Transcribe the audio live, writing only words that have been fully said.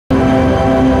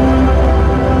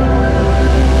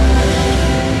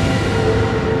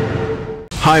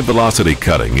high-velocity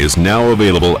cutting is now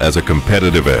available as a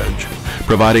competitive edge,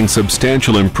 providing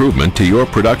substantial improvement to your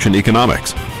production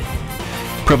economics,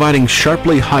 providing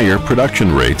sharply higher production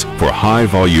rates for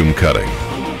high-volume cutting,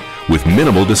 with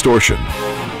minimal distortion,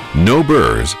 no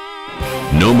burrs,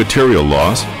 no material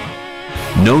loss,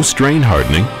 no strain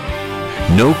hardening,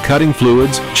 no cutting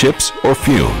fluids, chips, or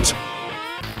fumes.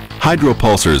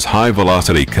 HYDROPULSOR's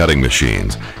high-velocity cutting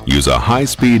machines use a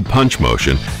high-speed punch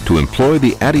motion to employ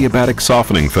the adiabatic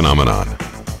softening phenomenon.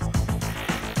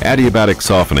 Adiabatic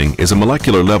softening is a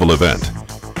molecular level event.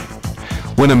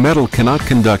 When a metal cannot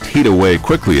conduct heat away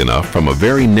quickly enough from a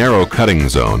very narrow cutting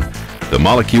zone, the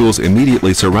molecules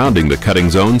immediately surrounding the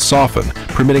cutting zone soften,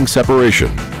 permitting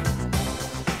separation.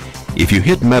 If you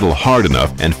hit metal hard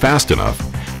enough and fast enough,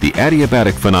 the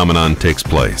adiabatic phenomenon takes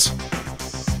place.